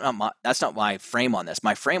 that's not my frame on this.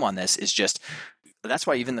 My frame on this is just that's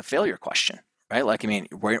why even the failure question, right? Like, I mean,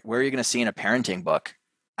 where are you going to see in a parenting book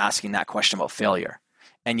asking that question about failure?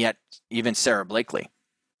 And yet, even Sarah Blakely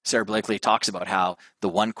talks about how the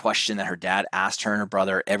one question that her dad asked her and her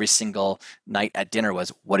brother every single night at dinner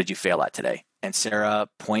was, "What did you fail at today?" And Sarah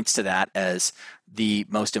points to that as the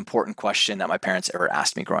most important question that my parents ever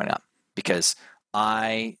asked me growing up, because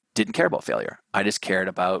I didn't care about failure. I just cared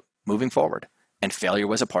about moving forward. And failure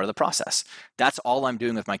was a part of the process. That's all I'm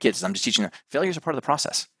doing with my kids. Is I'm just teaching them failure is a part of the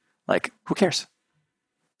process. Like, who cares?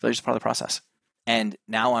 Failure is a part of the process. And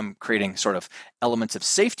now I'm creating sort of elements of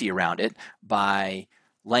safety around it by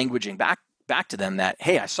languaging back to them that,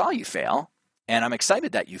 hey, I saw you fail, and I'm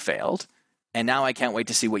excited that you failed, and now I can't wait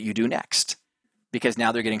to see what you do next. Because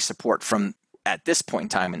now they're getting support from, at this point in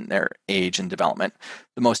time in their age and development,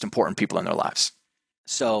 the most important people in their lives.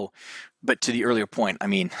 So, but to the earlier point, I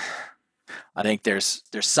mean, I think there's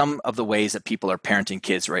some of the ways that people are parenting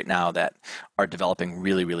kids right now that are developing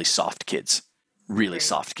really, really soft kids, really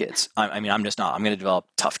soft kids. I mean, I'm just not. I'm going to develop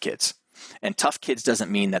tough kids. And tough kids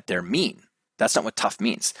doesn't mean that they're mean. That's not what tough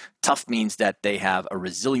means. Tough means that they have a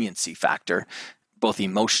resiliency factor, both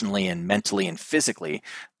emotionally and mentally and physically,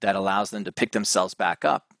 that allows them to pick themselves back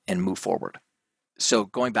up and move forward. So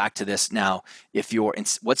going back to this now,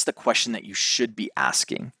 what's the question that you should be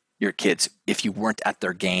asking your kids if you weren't at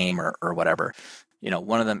their game or whatever?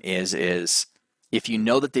 One of them is if you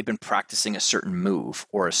know that they've been practicing a certain move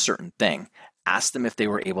or a certain thing, ask them if they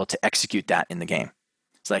were able to execute that in the game.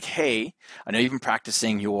 It's like, hey, I know you've been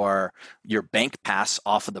practicing your bank pass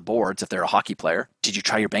off of the boards if they're a hockey player. Did you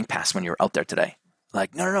try your bank pass when you were out there today?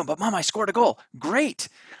 Like, no, but Mom, I scored a goal. Great.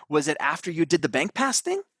 Was it after you did the bank pass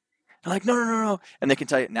thing? They're like, no. And they can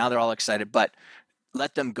tell you, now they're all excited, but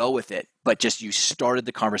let them go with it. But just you started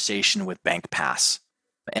the conversation with bank pass.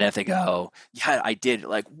 And if they go, yeah, I did,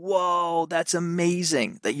 like, whoa, that's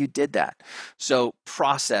amazing that you did that. So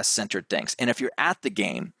process-centered things. And if you're at the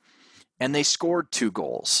game and they scored 2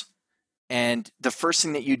 goals, and the first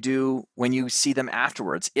thing that you do when you see them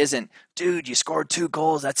afterwards isn't, dude, you scored 2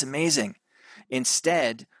 goals, that's amazing.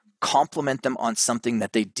 Instead, compliment them on something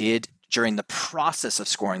that they did during the process of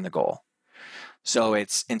scoring the goal. So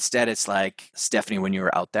it's like, Stephanie, when you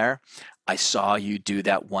were out there, I saw you do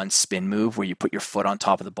that one spin move where you put your foot on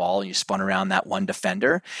top of the ball and you spun around that one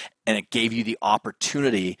defender, and it gave you the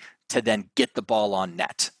opportunity to then get the ball on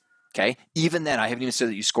net. Okay? Even then, I haven't even said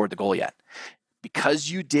that you scored the goal yet. Because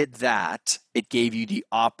you did that, it gave you the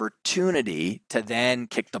opportunity to then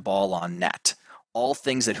kick the ball on net. All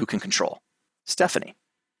things that who can control? Stephanie.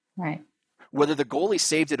 Right. Whether the goalie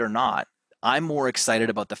saved it or not, I'm more excited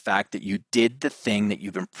about the fact that you did the thing that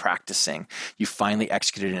you've been practicing. You finally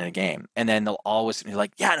executed in a game. And then they'll always be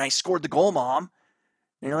like, yeah, and I scored the goal, Mom.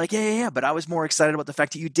 And you're like, yeah, but I was more excited about the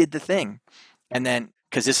fact that you did the thing. And then,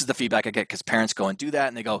 because this is the feedback I get, because parents go and do that,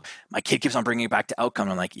 and they go, my kid keeps on bringing it back to outcome.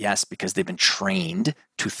 And I'm like, yes, because they've been trained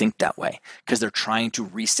to think that way, because they're trying to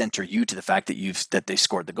recenter you to the fact that they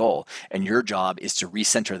scored the goal. And your job is to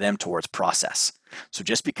recenter them towards process. So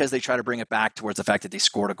just because they try to bring it back towards the fact that they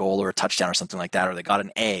scored a goal or a touchdown or something like that, or they got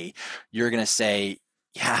an A, you're going to say,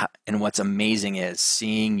 yeah. And what's amazing is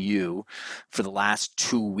seeing you for the last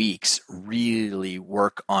 2 weeks really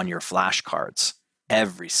work on your flashcards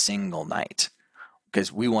every single night,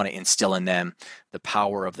 because we want to instill in them the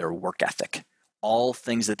power of their work ethic, all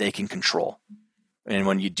things that they can control. And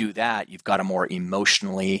when you do that, you've got a more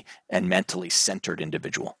emotionally and mentally centered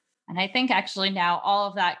individual. And I think actually now all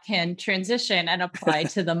of that can transition and apply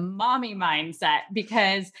to the mommy mindset,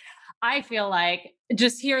 because I feel like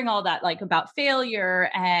just hearing all that, like about failure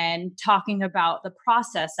and talking about the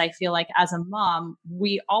process, I feel like as a mom,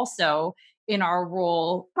 we also in our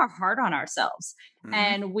role are hard on ourselves. Mm-hmm.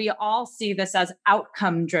 And we all see this as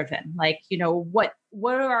outcome driven. Like, what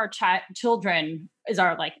are our children is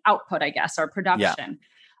our like output, I guess, our production. Yeah.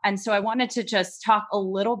 And so I wanted to just talk a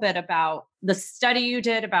little bit about the study you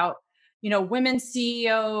did about, women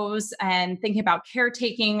CEOs and thinking about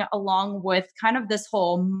caretaking, along with kind of this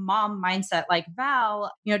whole mom mindset, like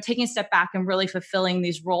Val, taking a step back and really fulfilling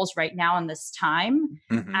these roles right now in this time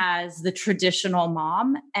as the traditional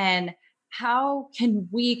mom. And how can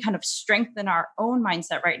we kind of strengthen our own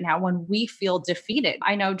mindset right now when we feel defeated?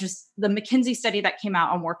 I know just the McKinsey study that came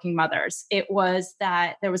out on working mothers, it was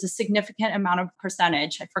that there was a significant amount of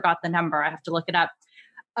percentage, I forgot the number, I have to look it up,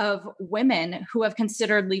 of women who have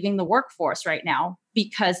considered leaving the workforce right now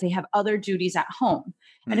because they have other duties at home.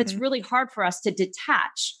 And it's really hard for us to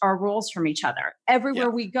detach our roles from each other. Everywhere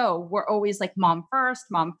we go, we're always like mom first,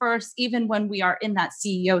 mom first. Even when we are in that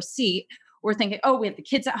CEO seat, we're thinking, oh, we have the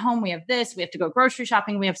kids at home, we have this, we have to go grocery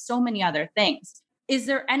shopping, we have so many other things. Is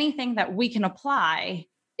there anything that we can apply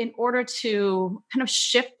in order to kind of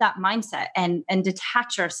shift that mindset and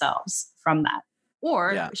detach ourselves from that?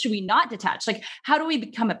 Or should we not detach? Like, how do we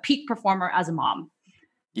become a peak performer as a mom?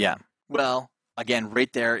 Yeah. Well, again,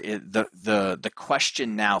 right there, the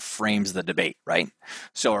question now frames the debate, right?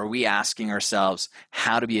 So are we asking ourselves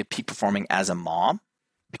how to be a peak performing as a mom?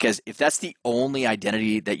 Because if that's the only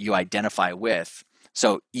identity that you identify with,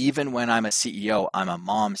 so even when I'm a CEO, I'm a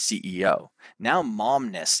mom CEO. Now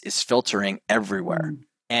momness is filtering everywhere.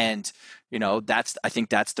 And I think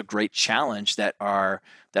that's the great challenge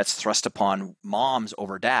that's thrust upon moms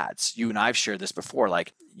over dads. You and I've shared this before.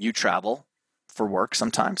 Like, you travel for work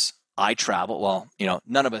sometimes. I travel. Well,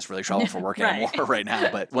 none of us really travel for work anymore right now.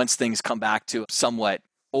 But once things come back to a somewhat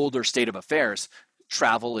older state of affairs,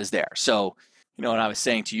 travel is there. So, and I was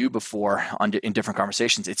saying to you before in different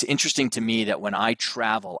conversations, it's interesting to me that when I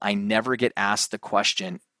travel, I never get asked the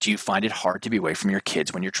question, do you find it hard to be away from your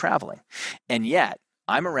kids when you're traveling? And yet,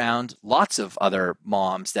 I'm around lots of other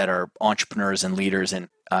moms that are entrepreneurs and leaders, and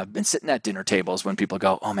I've been sitting at dinner tables when people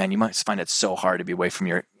go, oh man, you must find it so hard to be away from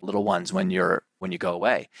your little ones when you go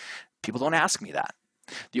away. People don't ask me that.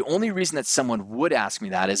 The only reason that someone would ask me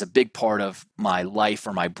that is a big part of my life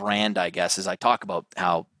or my brand, I guess, is I talk about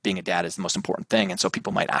how being a dad is the most important thing. And so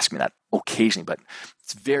people might ask me that occasionally, but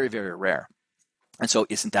it's very, very rare. And so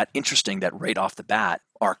isn't that interesting that right off the bat,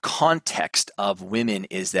 our context of women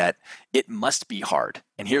is that it must be hard.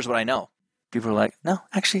 And here's what I know. People are like, no,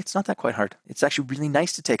 actually, it's not that quite hard. It's actually really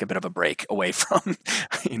nice to take a bit of a break away from,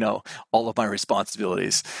 all of my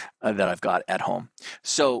responsibilities that I've got at home.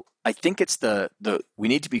 So I think it's we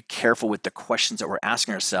need to be careful with the questions that we're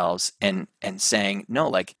asking ourselves and saying, no,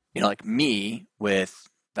 like me with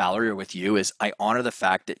Valerie or with you is I honor the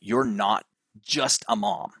fact that you're not just a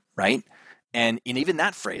mom, right? And even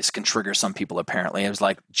that phrase can trigger some people, apparently. It was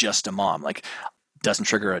like, just a mom. Like, doesn't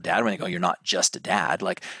trigger a dad when they go, you're not just a dad.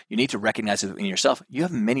 Like, you need to recognize it in yourself. You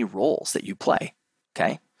have many roles that you play,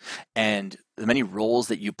 okay? And the many roles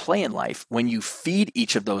that you play in life, when you feed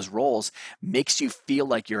each of those roles, makes you feel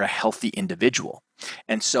like you're a healthy individual.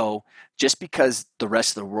 And so just because the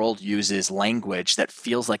rest of the world uses language that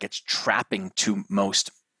feels like it's trapping to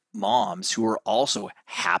most moms who are also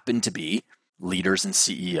happen to be leaders and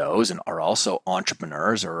CEOs and are also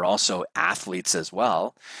entrepreneurs or are also athletes as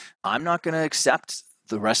well, I'm not going to accept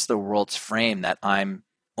the rest of the world's frame that I'm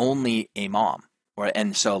only a mom.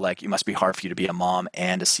 And so like, it must be hard for you to be a mom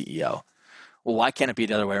and a CEO. Well, why can't it be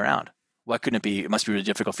the other way around? Why couldn't it be? It must be really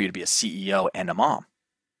difficult for you to be a CEO and a mom.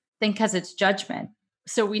 I think because it's judgment.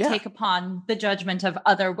 So we take upon the judgment of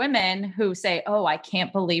other women who say, oh, I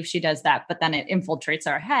can't believe she does that. But then it infiltrates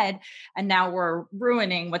our head. And now we're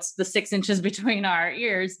ruining what's the 6 inches between our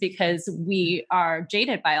ears because we are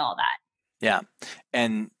jaded by all that. Yeah.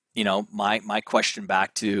 And, my question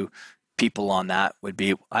back to people on that would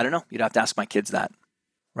be, I don't know, you'd have to ask my kids that,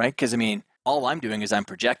 right? Because all I'm doing is I'm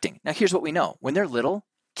projecting. Now, here's what we know. When they're little,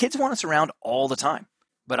 kids want us around all the time.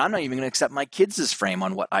 But I'm not even going to accept my kids' frame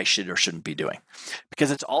on what I should or shouldn't be doing,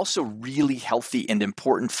 because it's also really healthy and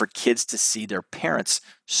important for kids to see their parents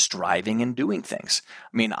striving and doing things.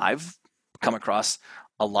 I've come across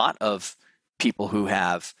a lot of people who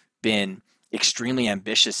have been extremely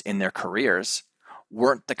ambitious in their careers,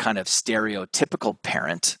 weren't the kind of stereotypical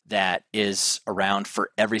parent that is around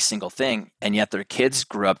for every single thing, and yet their kids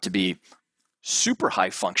grew up to be super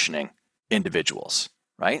high functioning individuals.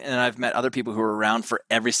 Right. And I've met other people who are around for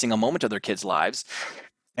every single moment of their kids' lives,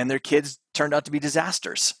 and their kids turned out to be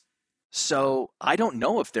disasters. So I don't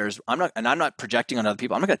know if I'm not projecting on other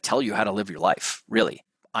people. I'm not going to tell you how to live your life, really.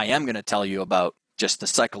 I am going to tell you about just the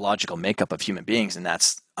psychological makeup of human beings, and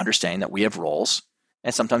that's understanding that we have roles,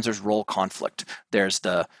 and sometimes there's role conflict. There's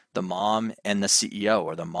the mom and the CEO,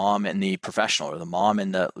 or the mom and the professional, or the mom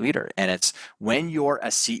and the leader. And it's when you're a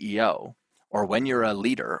CEO, or when you're a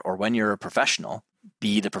leader, or when you're a professional,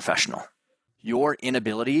 be the professional. Your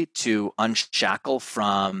inability to unshackle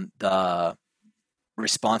from the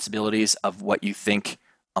responsibilities of what you think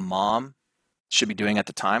a mom should be doing at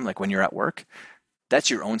the time, like when you're at work,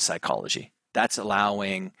 that's your own psychology. That's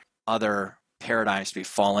allowing other paradigms to be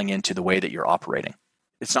falling into the way that you're operating.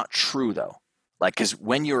 It's not true though. Like, because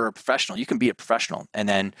when you're a professional, you can be a professional. And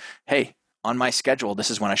then, hey, on my schedule, this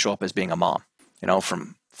is when I show up as being a mom,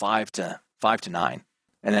 from 5 to 9.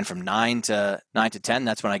 And then from 9 to 10,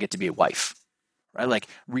 that's when I get to be a wife, right? Like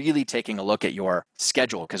really taking a look at your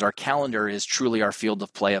schedule, because our calendar is truly our field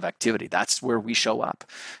of play of activity. That's where we show up,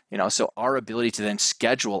 so our ability to then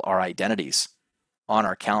schedule our identities on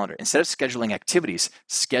our calendar. Instead of scheduling activities,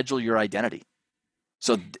 schedule your identity.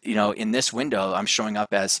 So, in this window, I'm showing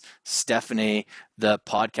up as Stephanie, the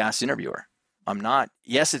podcast interviewer.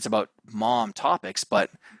 Yes, it's about mom topics, but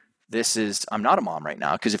I'm not a mom right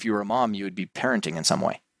now, because if you were a mom, you would be parenting in some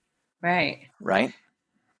way. Right. Right.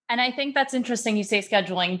 And I think that's interesting you say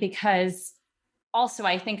scheduling, because also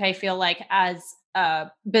I feel like as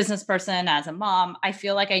a business person, as a mom, I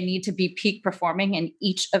feel like I need to be peak performing in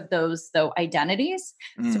each of those identities.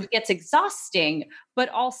 So it gets exhausting, but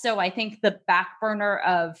also I think the back burner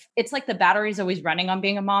of it's like the battery's always running on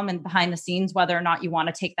being a mom and behind the scenes, whether or not you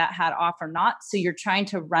want to take that hat off or not. So you're trying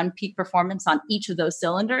to run peak performance on each of those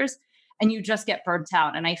cylinders and you just get burnt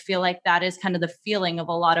out. And I feel like that is kind of the feeling of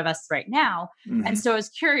a lot of us right now. Mm-hmm. And so I was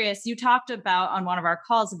curious, you talked about on one of our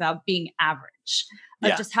calls about being average,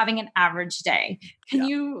 of just having an average day. Can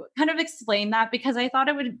you kind of explain that? Because I thought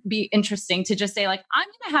it would be interesting to just say like, I'm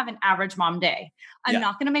going to have an average mom day. I'm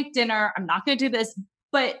not going to make dinner. I'm not going to do this,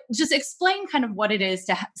 but just explain kind of what it is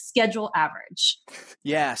to schedule average.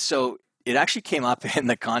 Yeah. So it actually came up in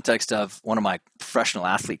the context of one of my professional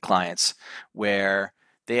athlete clients where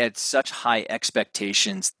they had such high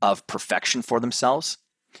expectations of perfection for themselves.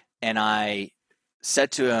 And I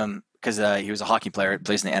said to him, because he was a hockey player,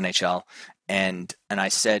 plays in the NHL, and I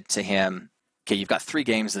said to him, okay, you've got 3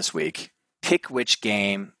 games this week. Pick which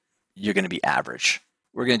game you're going to be average.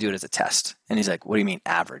 We're going to do it as a test. And he's like, what do you mean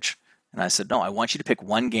average? And I said, no, I want you to pick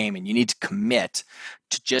one game and you need to commit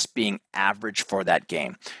to just being average for that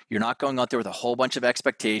game. You're not going out there with a whole bunch of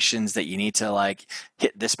expectations that you need to like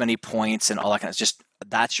hit this many points and all that kind of stuff. Just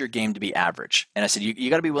that's your game to be average. And I said, you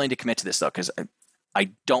got to be willing to commit to this though, because I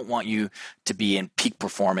don't want you to be in peak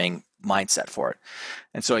performing mindset for it.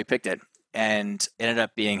 And so he picked it and it ended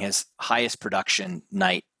up being his highest production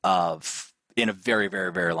night in a very,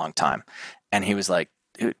 very, very long time. And he was like,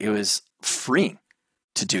 it was freeing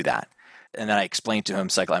to do that. And then I explained to him,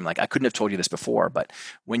 I'm like, I couldn't have told you this before, but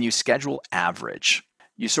when you schedule average,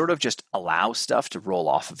 you sort of just allow stuff to roll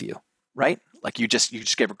off of you, right? Like you just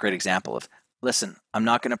gave a great example of, listen, I'm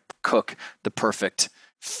not going to cook the perfect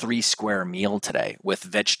 3 square meal today with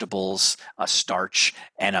vegetables, a starch,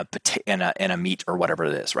 and a meat or whatever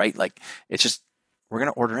it is, right? Like it's just, we're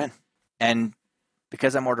going to order in. And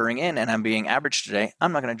because I'm ordering in and I'm being average today,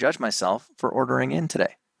 I'm not going to judge myself for ordering in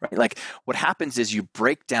today. Right? Like what happens is you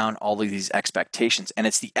break down all of these expectations, and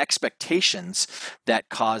it's the expectations that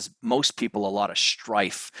cause most people a lot of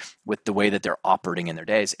strife with the way that they're operating in their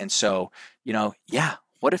days. And so,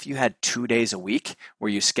 what if you had 2 days a week where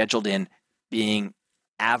you scheduled in being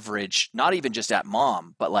average, not even just at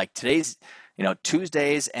mom, but like today's,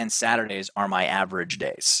 Tuesdays and Saturdays are my average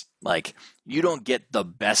days. Like you don't get the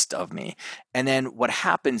best of me. And then what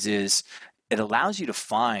happens is it allows you to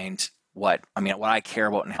find what I care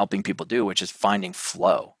about in helping people do, which is finding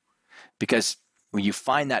flow. Because when you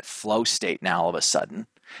find that flow state now all of a sudden,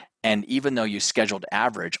 and even though you scheduled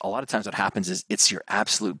average, a lot of times what happens is it's your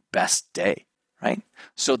absolute best day, right?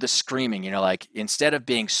 So the screaming, like instead of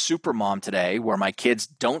being super mom today where my kids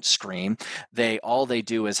don't scream, all they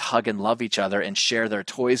do is hug and love each other and share their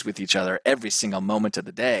toys with each other every single moment of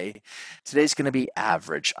the day. Today's going to be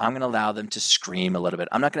average. I'm going to allow them to scream a little bit.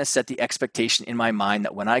 I'm not going to set the expectation in my mind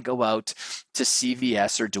that when I go out to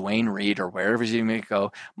CVS or Duane Reade or wherever you may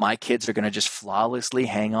go, my kids are going to just flawlessly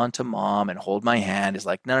hang on to mom and hold my hand. It's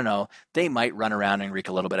like, no. They might run around and wreak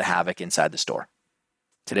a little bit of havoc inside the store.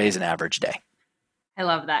 Today's an average day. I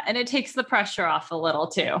love that. And it takes the pressure off a little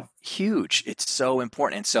too. Huge. It's so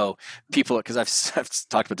important. And so people, because I've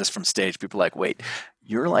talked about this from stage, people are like, wait,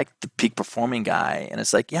 you're like the peak performing guy. And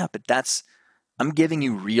it's like, yeah, but I'm giving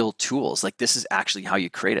you real tools. Like this is actually how you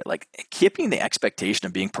create it. Like keeping the expectation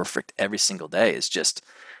of being perfect every single day is just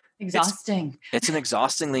exhausting. It's an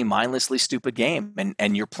exhaustingly, mindlessly stupid game.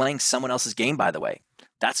 And you're playing someone else's game, by the way.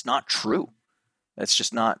 That's not true.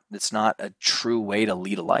 It's not a true way to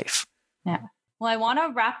lead a life. Yeah. Well, I want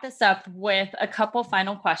to wrap this up with a couple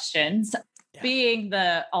final questions. Yeah. Being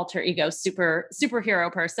the alter ego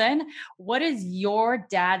superhero person, what is your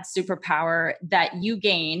dad's superpower that you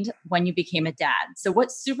gained when you became a dad? So what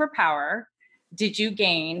superpower did you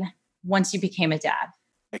gain once you became a dad?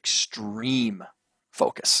 Extreme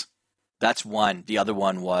focus. That's one. The other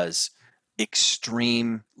one was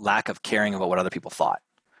extreme lack of caring about what other people thought.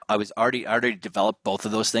 I already developed both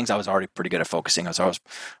of those things. I was already pretty good at focusing. I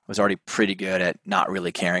was already pretty good at not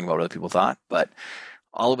really caring about what other people thought. But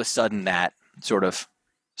all of a sudden, that sort of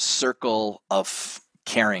circle of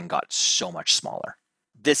caring got so much smaller.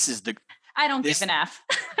 I don't give an F.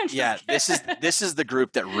 Yeah, this is the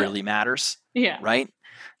group that really matters. Yeah. Right.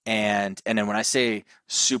 And then when I say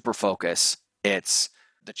super focus, it's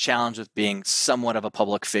the challenge with being somewhat of a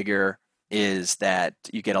public figure is that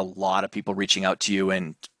you get a lot of people reaching out to you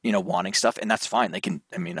and, wanting stuff, and that's fine.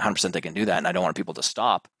 100% they can do that, and I don't want people to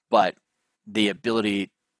stop. But the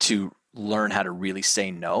ability to learn how to really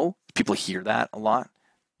say no, people hear that a lot.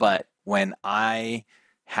 But when I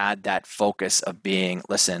had that focus of being,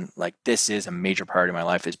 listen, like this is a major priority of my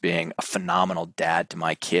life is being a phenomenal dad to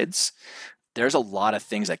my kids. There's a lot of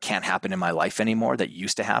things that can't happen in my life anymore that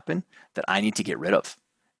used to happen that I need to get rid of.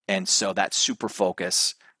 And so that super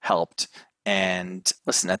focus helped. And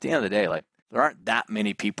listen, at the end of the day, like there aren't that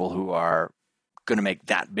many people who are going to make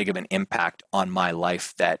that big of an impact on my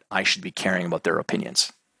life that I should be caring about their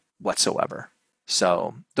opinions whatsoever.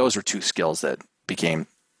 So those are two skills that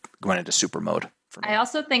went into super mode for me. I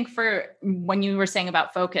also think for when you were saying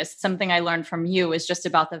about focus, something I learned from you is just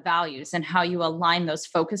about the values and how you align those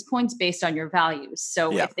focus points based on your values.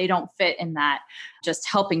 So if they don't fit in that, just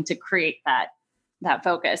helping to create that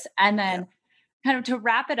focus. And then kind of to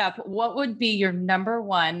wrap it up, what would be your number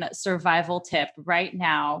one survival tip right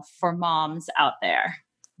now for moms out there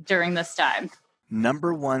during this time?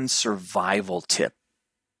 Number one survival tip.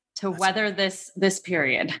 To weather this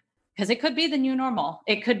period. Because it could be the new normal.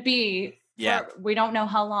 It could be, we don't know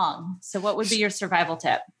how long. So what would be your survival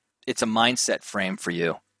tip? It's a mindset frame for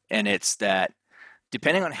you. And it's that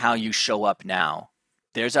depending on how you show up now,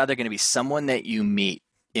 there's either going to be someone that you meet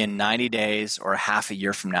in 90 days or half a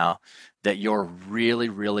year from now that you're really,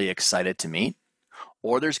 really excited to meet,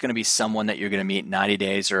 or there's going to be someone that you're going to meet 90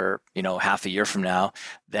 days or, half a year from now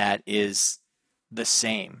that is the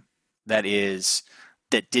same, that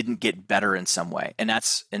didn't get better in some way. And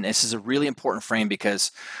this is a really important frame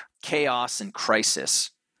because chaos and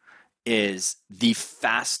crisis is the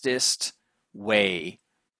fastest way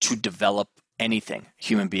to develop anything,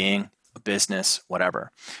 human being, a business,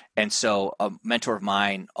 whatever. And so a mentor of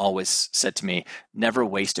mine always said to me, never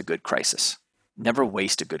waste a good crisis. Never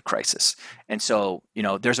waste a good crisis. And so,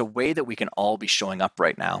 there's a way that we can all be showing up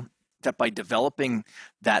right now that by developing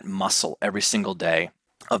that muscle every single day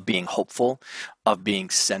of being hopeful, of being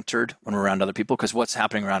centered when we're around other people, because what's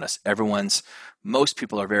happening around us, most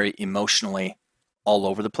people are very emotionally all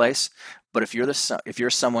over the place. But if you're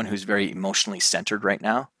someone who's very emotionally centered right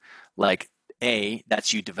now, like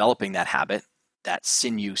that's you developing that habit, that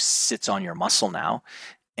sinew sits on your muscle now.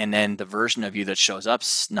 And then the version of you that shows up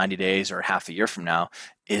 90 days or half a year from now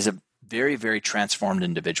is a very, very transformed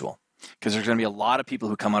individual. Because there's going to be a lot of people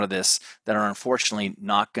who come out of this that are unfortunately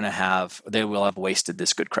not going to they will have wasted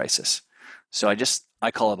this good crisis. So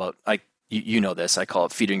I call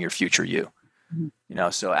it feeding your future you. Mm-hmm.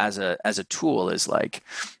 So as a tool is like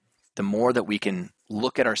the more that we can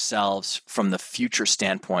look at ourselves from the future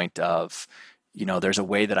standpoint of, there's a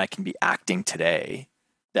way that I can be acting today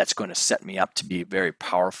that's going to set me up to be very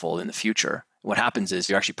powerful in the future. What happens is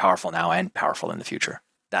you're actually powerful now and powerful in the future.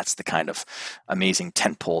 That's the kind of amazing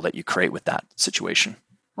tentpole that you create with that situation.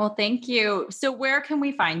 Well, thank you. So where can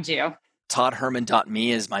we find you?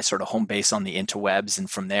 ToddHerman.me is my sort of home base on the interwebs. And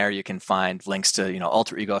from there, you can find links to,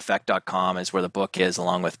 alteregoeffect.com is where the book is,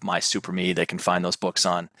 along with My Super Me. They can find those books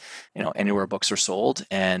on, anywhere books are sold.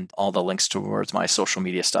 And all the links towards my social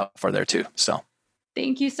media stuff are there too. So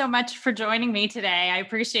thank you so much for joining me today. I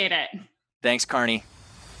appreciate it. Thanks, Carney.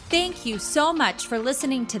 Thank you so much for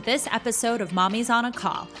listening to this episode of Mommy's on a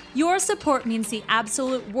Call. Your support means the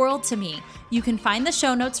absolute world to me. You can find the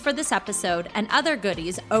show notes for this episode and other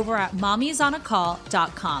goodies over at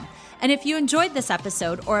mommysonacall.com. And if you enjoyed this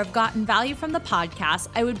episode or have gotten value from the podcast,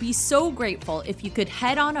 I would be so grateful if you could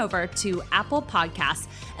head on over to Apple Podcasts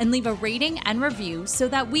and leave a rating and review so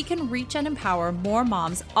that we can reach and empower more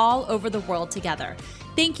moms all over the world together.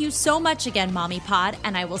 Thank you so much again, Mommy Pod,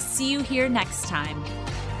 and I will see you here next time.